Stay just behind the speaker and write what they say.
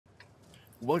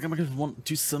Welcome back everyone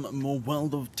to some more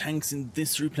World of Tanks. In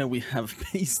this replay we have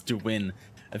Pace to Win,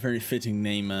 a very fitting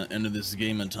name under this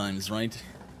game at times, right?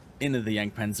 In the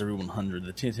Jagdpanzer E,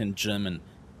 the tier 10 German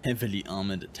heavily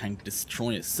armoured tank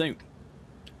destroyer. So,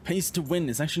 Pace to Win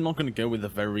is actually not going to go with a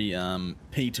very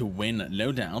pay-to-win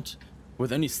loadout,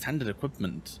 with only standard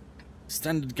equipment.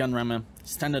 Standard gun rammer,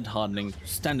 standard hardening,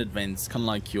 standard vents, kind of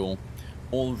like your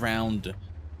all-round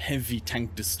heavy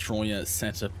tank destroyer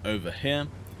setup over here.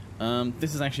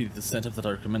 This is actually the setup that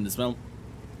I recommend as well.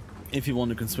 If you want,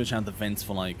 you can switch out the vents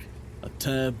for like a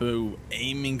turbo,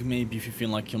 aiming maybe if you feel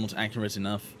like you're not accurate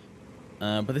enough.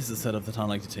 But this is a setup that I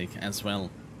like to take as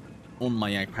well on my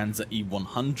Jagdpanzer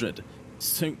E100.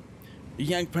 So,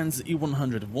 Jagdpanzer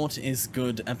E100, what is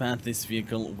good about this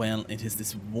vehicle? Well, it is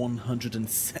this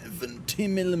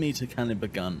 170mm caliber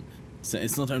gun. So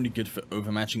it's not only good for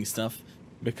overmatching stuff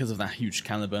because of that huge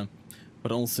caliber,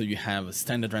 but also you have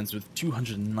standard rounds with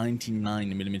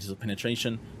 299mm of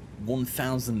penetration,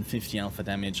 1050 alpha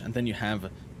damage, and then you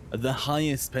have the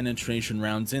highest penetration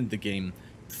rounds in the game,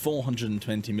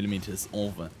 420mm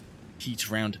of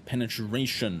heat round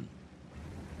penetration.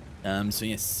 So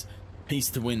yes,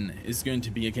 Pace to Win is going to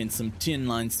be against some tier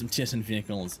 9, some tier 10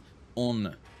 vehicles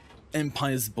on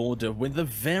Empire's border with a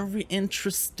very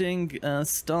interesting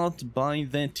start by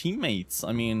their teammates.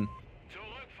 I mean,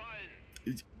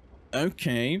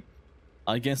 okay,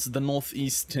 I guess the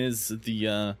northeast is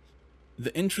the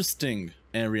interesting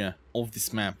area of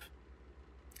this map.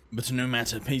 But no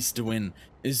matter, Pace to Win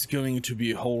is going to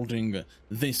be holding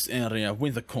this area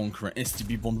with a Conqueror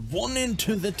STB-1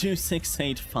 into the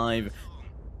 2685,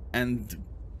 and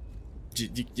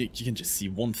you can just see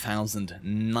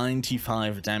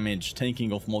 1095 damage,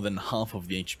 taking off more than half of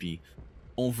the HP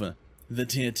over the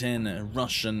tier 10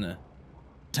 Russian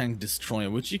tank destroyer,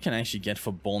 which you can actually get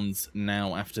for bonds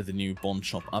now after the new bond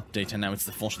shop update. And now it's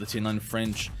the force of the tier 9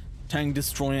 French tank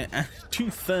destroyer at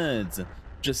 2/3,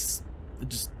 just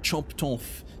chopped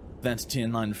off that tier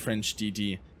 9 French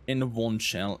DD in one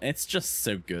shell. It's just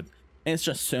so good. It's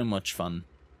just so much fun.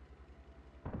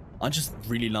 I just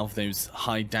really love those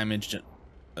high damage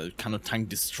kind of tank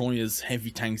destroyers,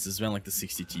 heavy tanks as well, like the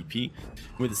 60 TP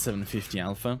with the 750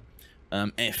 alpha.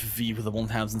 FV with the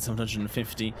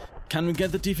 1750. Can we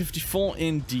get the T54?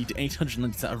 Indeed,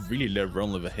 890 is a really low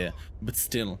roll over here, but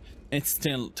still, it's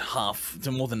still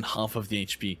more than half of the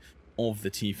HP of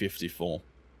the T54.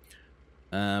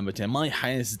 But yeah, my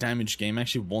highest damage game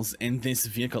actually was in this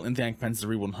vehicle, in the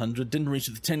Jagdpanzer E100. Didn't reach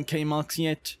the 10k marks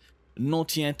yet,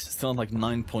 not yet, still like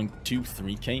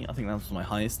 9.23k, I think that was my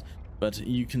highest. But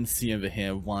you can see over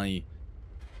here why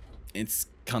it's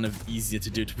kind of easier to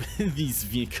do it with these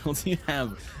vehicles. You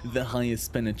have the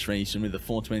highest penetration with the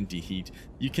 420 heat.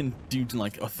 You can do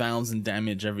like 1000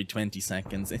 damage every 20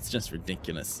 seconds. It's just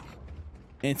ridiculous.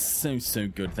 It's so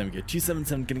good. There we go.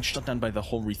 277 getting shot down by the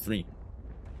Hori 3.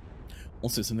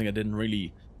 Also, something I didn't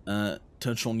really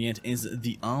touch on yet is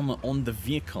the armor on the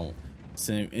vehicle.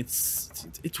 So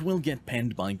it will get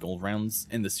penned by gold rounds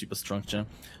in the superstructure.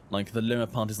 Like the lower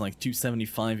part is like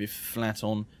 275 if flat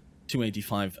on,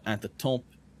 285 at the top.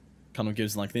 Kind of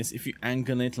goes like this. If you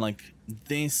angle it like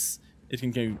this, it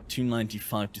can go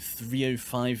 295 to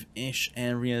 305-ish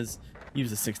areas. Use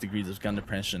the 6 degrees of gun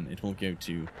depression, it will go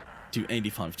to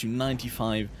 285 to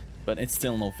 95, but it's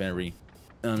still not very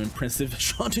impressive.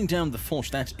 Shotting down the Forge,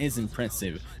 that is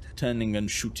impressive. Turning and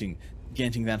shooting,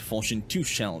 getting that Forge in 2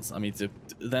 shells. I mean,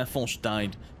 that Forge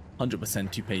died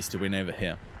 100% to Pace to Win over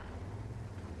here.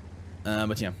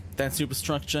 But yeah, that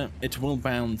superstructure, it will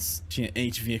bounce tier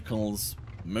 8 vehicles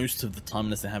most of the time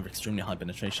unless they have extremely high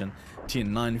penetration, tier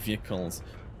 9 vehicles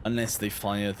unless they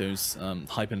fire those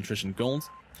high penetration gold.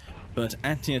 But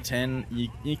at tier 10,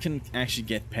 you can actually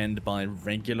get penned by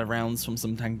regular rounds from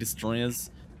some tank destroyers,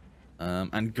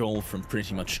 and gold from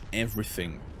pretty much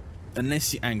everything.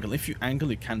 Unless you angle. If you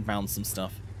angle, you can bounce some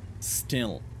stuff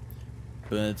still.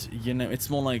 But, you know,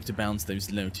 it's more like to bounce those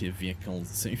low-tier vehicles.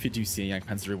 So if you do see a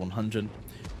Jagdpanzer E100,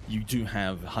 you do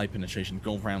have high penetration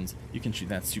gold rounds. You can shoot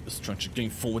that superstructure going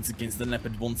forwards against the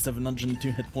Leopard 1,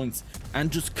 702 hit points,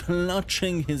 and just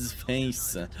clutching his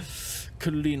face.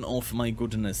 Clean off, my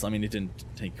goodness. I mean, it didn't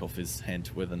take off his head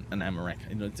with an ammo rack.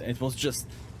 It was just...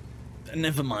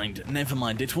 Never mind.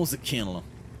 It was a kill.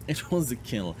 It was a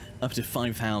kill. Up to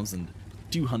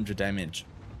 5,200 damage.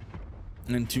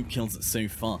 And 2 kills so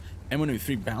far.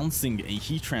 M103 bouncing a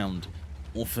heat round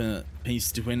off a Pace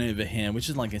to Win over here, which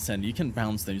is, like I said, you can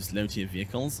bounce those low tier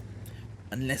vehicles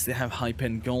unless they have high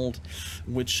pen gold,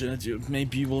 which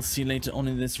maybe you will see later on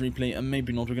in this replay, and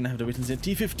maybe not. We're gonna have to wait and see.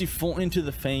 T54 into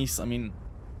the face. I mean,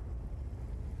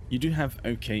 You do have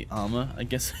okay armor, I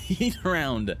guess, heat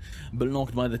round,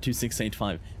 blocked by the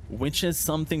 2685, which is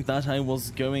something that I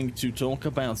was going to talk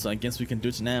about, so I guess we can do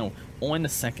it now, or in a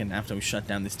second after we shut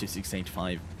down this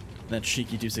 2685. That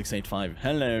cheeky 2685.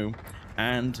 Hello,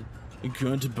 and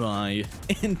goodbye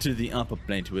into the upper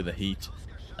plate with the heat.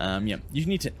 Yeah, you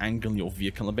need to angle your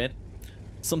vehicle a bit.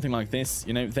 Something like this,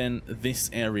 you know, then this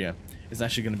area is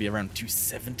actually going to be around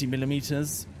 270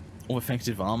 millimeters of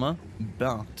effective armor,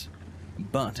 but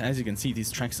as you can see,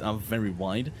 these tracks are very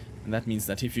wide, and that means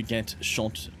that if you get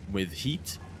shot with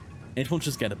heat, it will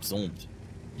just get absorbed.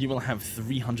 You will have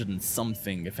 300 and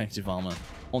something effective armor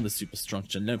on the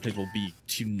superstructure. Low plate will be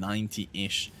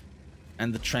 290-ish,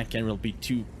 and the track area will be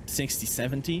 260,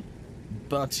 70,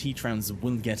 but heat rounds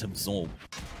will get absorbed.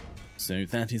 So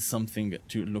that is something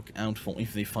to look out for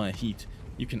if they fire heat.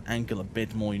 You can angle a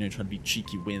bit more, you know, try to be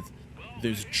cheeky with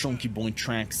those chonky boy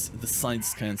tracks, the side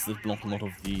skirts that block a lot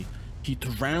of the heat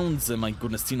rounds. Oh my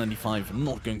goodness, T95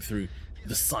 not going through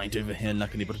the side over here,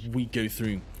 luckily, but we go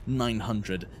through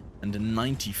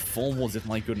 994, was it?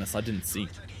 My goodness, I didn't see.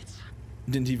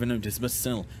 Didn't even notice, but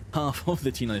still, half of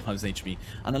the T95's HP,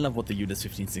 and I love what the UDAS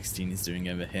 1516 is doing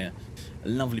over here. A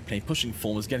lovely play, pushing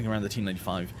forwards, getting around the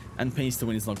T95, and pace to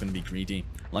win is not going to be greedy.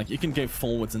 Like, you can go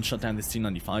forwards and shut down this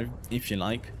T95, if you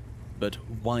like, but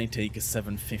why take a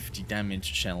 750 damage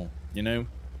shell, you know?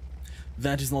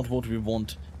 That is not what we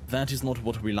want, that is not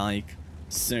what we like,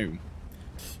 so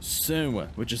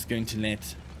we're just going to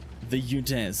let the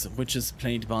UDAS, which is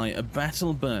played by a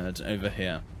Battle Bird over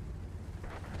here,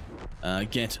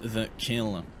 get the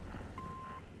kill.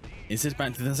 Is it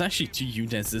back? There's actually two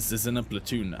UDASs in a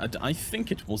platoon. I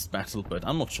think it was Battlebird.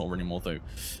 I'm not sure anymore though.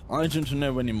 I don't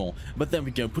know anymore. But there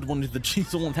we go. Put one into the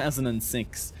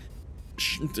G1006.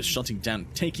 Shutting down,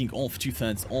 taking off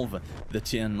 2/3 of the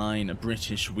tier 9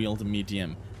 British wheeled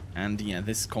medium. And yeah,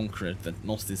 this Conqueror that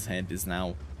lost his head is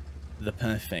now the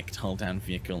perfect hull down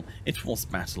vehicle. It was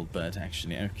Battlebird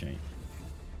actually. Okay.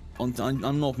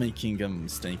 I'm not making a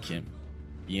mistake here.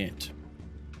 Yet.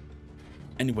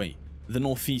 Anyway, the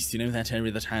northeast, you know, that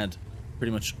area that had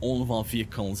pretty much all of our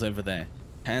vehicles over there,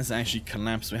 has actually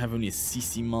collapsed. We have only a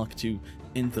CC Mark II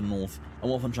in the north, a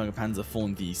Wolfen Jagdpanzer 4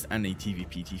 in the east, and a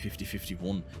TVP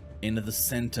T5051 in the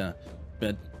center.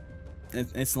 But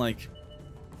it's like,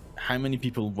 how many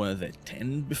people were there?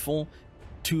 10 before?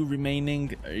 2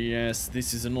 remaining? Yes,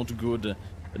 this is not good.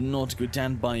 Not good.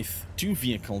 Down by 2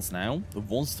 vehicles now. There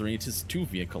was 3, it is 2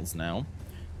 vehicles now.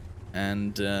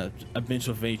 And a bit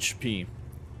of HP.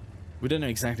 We don't know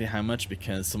exactly how much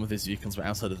because some of these vehicles were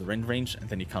outside of the render range, and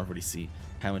then you can't really see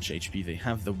how much HP they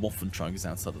have. The Waffen truck is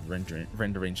outside of the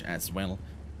render range as well,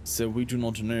 so we do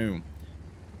not know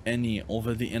any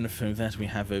of the info that we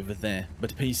have over there.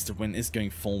 But pace to win is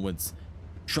going forwards,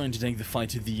 trying to take the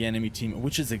fight to the enemy team,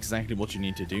 which is exactly what you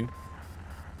need to do.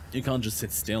 You can't just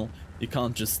sit still. You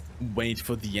can't just wait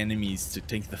for the enemies to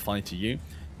take the fight to you.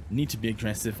 Need to be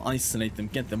aggressive, isolate them,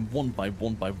 get them one by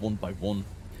one by one by one,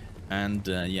 and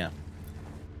yeah,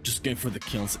 just go for the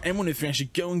kills. M103 actually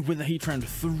going with the heat round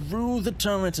through the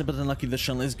turret, but unlucky the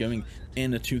shell is going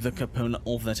into the cupola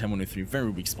of that M103. Very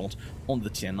weak spot on the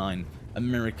tier 9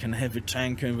 American heavy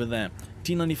tank over there.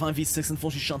 T95 E6 and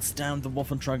 40 shots down the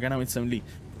Waffen truck, and now it's only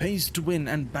pace to win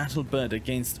and Battlebird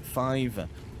against 5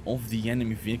 of the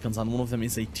enemy vehicles, and one of them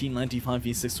is a T95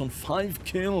 E6 on 5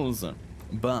 kills.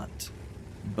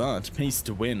 But pace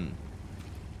to win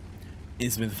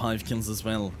is with 5 kills as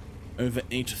well. Over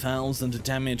 8,000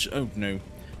 damage. Oh no.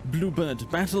 Bluebird,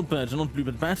 Battlebird, not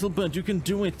Bluebird, Battlebird, you can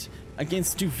do it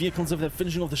against 2 vehicles over there,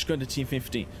 finishing off the Skoda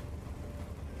T50.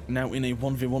 Now in a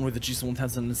 1v1 with the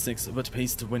G1006, but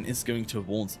pace to win is going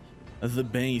towards the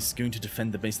base, going to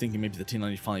defend the base, thinking maybe the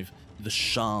T95, the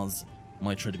Shahs,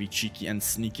 might try to be cheeky and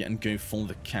sneaky and go for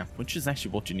the cap, which is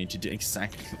actually what you need to do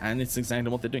exactly, and it's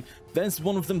exactly what they're doing. There's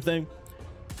one of them though.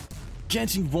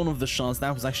 Getting one of the Shahs,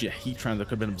 that was actually a heat round that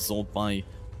could have been absorbed by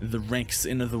the Rex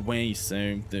in the way,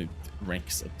 so the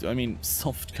Rex, I mean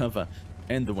soft cover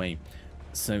in the way.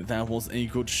 So that was a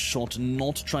good shot,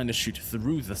 not trying to shoot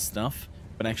through the stuff,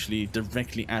 but actually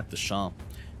directly at the Shah.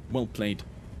 Well played,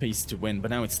 pace to win,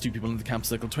 but now it's 2 people in the cap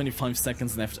circle, 25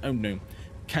 seconds left, oh no.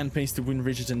 Can pace to win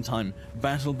reach it in time?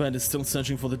 Battlebird is still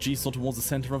searching for the G-Star towards the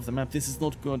center of the map. This is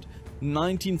not good.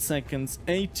 19 seconds,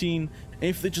 18.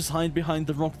 If they just hide behind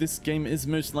the rock, this game is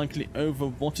most likely over.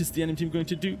 What is the enemy team going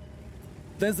to do?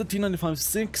 There's the T95,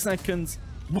 6 seconds.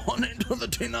 1 into the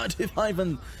T95,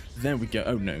 and there we go.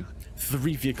 Oh no.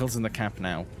 3 vehicles in the cap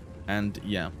now. And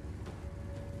yeah.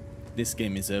 This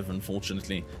game is over,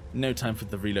 unfortunately. No time for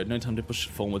the reload, no time to push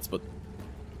forwards, but...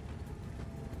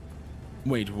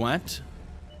 Wait, what?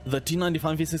 The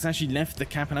T-95 V6 actually left the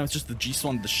cap, and now it's just the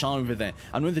G-Saw and the Shah over there.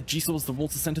 I know the G-Saw was the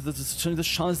water center, the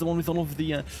Shah is the one with all of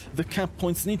the cap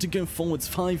points. Need to go forwards.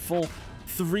 5, 4,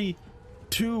 3,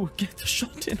 2, get the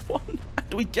shot in 1,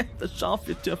 and we get the Shah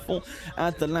to 4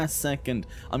 at the last second.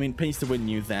 I mean, Pace to Win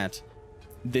knew that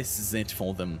this is it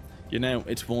for them. You know,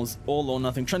 it was all or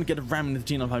nothing. Trying to get a ram in the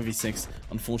T-95 V6,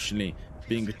 unfortunately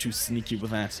being too sneaky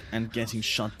with that and getting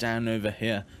shot down over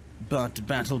here. But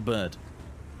Battlebird,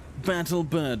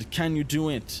 can you do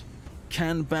it?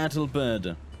 Can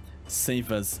Battlebird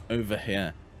save us over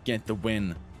here? Get the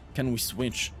win. Can we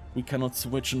switch? We cannot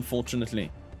switch, unfortunately.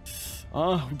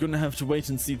 Ah, we're gonna have to wait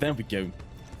and see. There we go.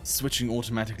 Switching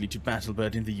automatically to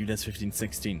Battlebird in the UDES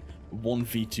 1516.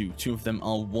 1v2. 2 of them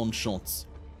are one-shots.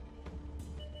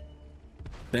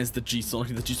 There's the G-Saw.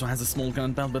 The G-Saw has a small gun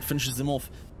and Battlebird finishes him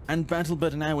off. And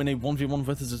Battlebird now in a 1v1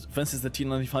 versus the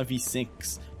T-95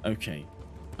 V6.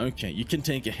 Okay, you can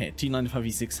take a hit. T-95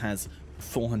 V6 has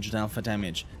 400 alpha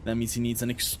damage. That means he needs an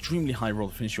extremely high roll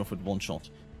to finish you off with one shot.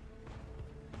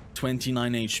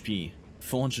 29 HP,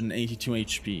 482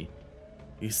 HP.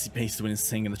 You see Pace to Win is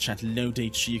saying in the chat, load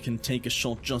HE, you can take a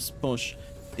shot, just push.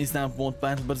 Is that what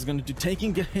Battlebird is going to do?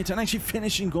 Taking a hit and actually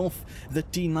finishing off the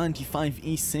T-95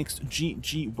 E6.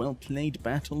 GG, well played,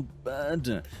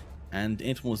 Battlebird. And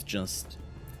it was just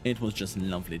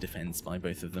lovely defense by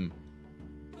both of them.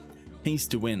 Pace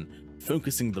to Win,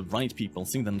 focusing the right people,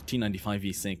 seeing the T-95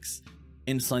 E6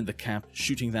 inside the cap,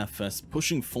 shooting that first,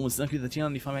 pushing forward. Luckily the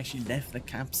T-95 actually left the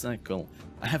cap circle.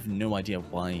 I have no idea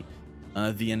why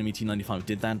the enemy T-95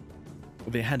 did that.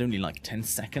 They had only like 10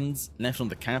 seconds left on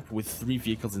the cap with 3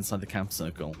 vehicles inside the cap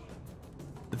circle.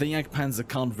 The Jagdpanzer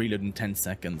can't reload in 10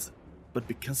 seconds, but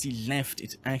because he left,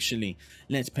 it actually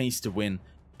let Pace to Win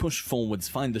push forwards,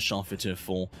 find the Scharfhütte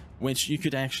 4, which you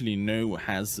could actually know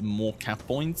has more cap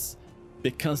points,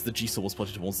 because the G-Saw was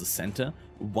spotted towards the center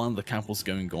while the cap was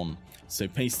going on. So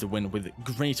Pace to Win with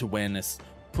great awareness,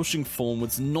 pushing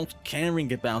forwards, not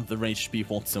caring about the HP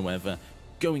whatsoever,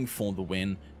 going for the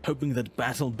win, hoping that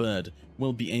Battlebird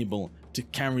will be able to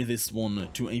carry this one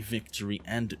to a victory,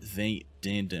 and they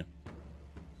did.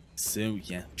 So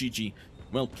yeah, GG,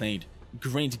 well played,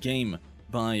 great game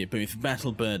by both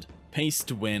Battlebird, Pace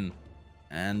to Win,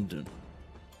 and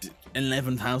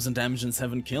 11,000 damage and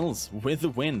 7 kills with the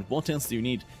win. What else do you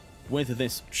need with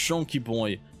this chonky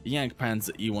boy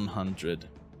Jagdpanzer E100?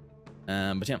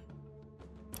 But yeah,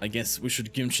 I guess we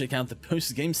should go and check out the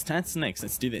post-game stats next.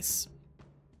 Let's do this.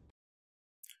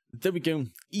 There we go,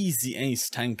 easy ace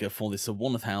tanker for this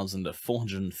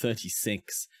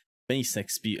 1,436 base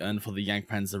XP earned for the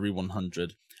Jagdpanzer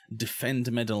E100. Defend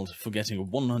medaled for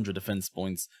getting 100 defense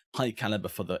points. High caliber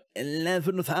for the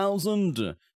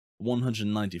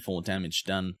 11,194 damage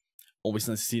done. Always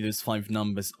nice to see those 5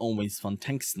 numbers, always fun.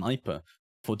 Tank sniper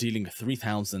for dealing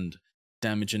 3,000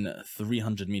 damage in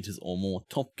 300 meters or more.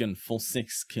 Top gun for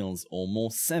 6 kills or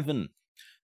more. 7.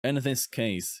 In this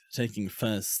case, taking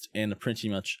first in pretty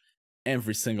much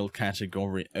every single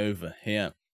category over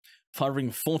here.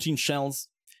 Firing 14 shells,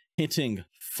 hitting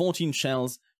 14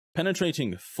 shells,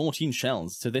 penetrating 14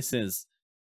 shells. So this is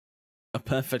a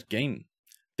perfect game.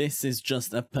 This is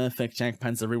just a perfect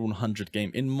Jagdpanzer E100 game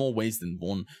in more ways than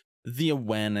one. The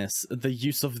awareness, the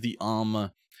use of the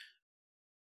armor,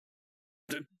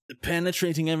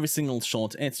 penetrating every single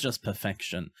shot, it's just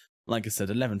perfection. Like I said,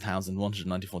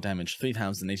 11,194 damage,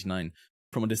 3,089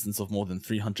 from a distance of more than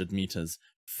 300 meters,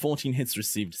 14 hits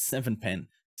received, 7 pen,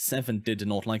 7 did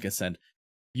not, like I said,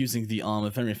 using the armor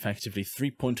very effectively,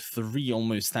 3.3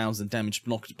 almost thousand damage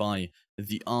blocked by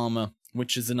the armor,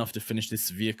 which is enough to finish this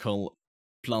vehicle,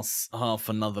 plus half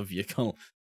another vehicle,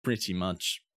 pretty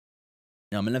much.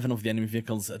 11 of the enemy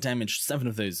vehicles damaged, 7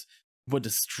 of those were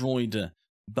destroyed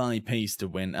by Pace to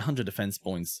Win, 100 defense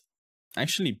points.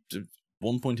 Actually,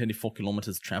 1.84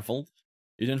 kilometers traveled.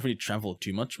 You don't really travel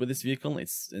too much with this vehicle.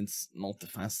 It's not the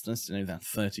fastest, you know, that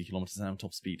 30 kilometers an hour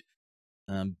top speed.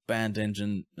 Bad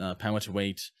engine power to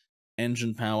weight,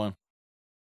 engine power,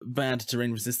 bad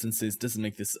terrain resistances doesn't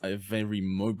make this a very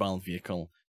mobile vehicle.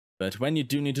 But when you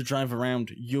do need to drive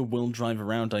around, you will drive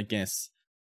around, I guess.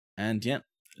 And yeah,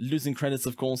 losing credits,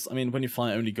 of course. I mean, when you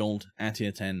fire only gold at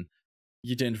tier 10,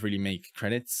 you don't really make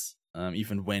credits,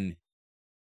 even when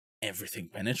everything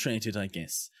penetrated, I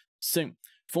guess. So,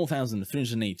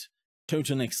 4,308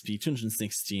 total XP,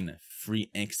 216 free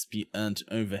XP earned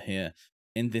over here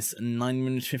in this 9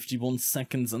 minutes 51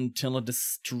 seconds until a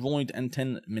destroyed and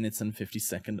 10 minutes and 50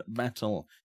 second battle.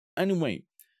 Anyway,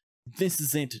 this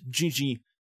is it. GG.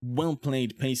 Well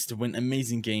played, Pace to Win.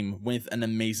 Amazing game with an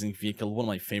amazing vehicle. One of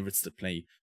my favorites to play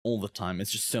all the time.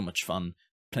 It's just so much fun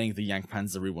playing the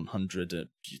Jagdpanzer E100.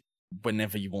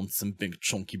 whenever you want some big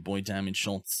chunky boy damage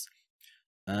shots.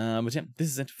 But yeah, this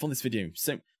is it for this video.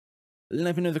 So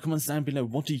let me know in the comments down below,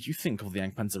 what do you think of the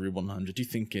Jagdpanzer E 100? Do you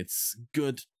think it's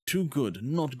good, too good,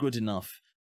 not good enough?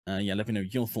 Yeah, let me know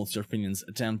your thoughts, your opinions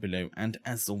down below. And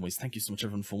as always, thank you so much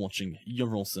everyone for watching.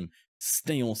 You're awesome.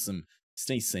 Stay awesome.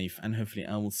 Stay safe. And hopefully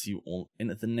I will see you all in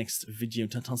the next video.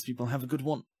 Ta-tas people. Have a good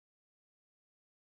one.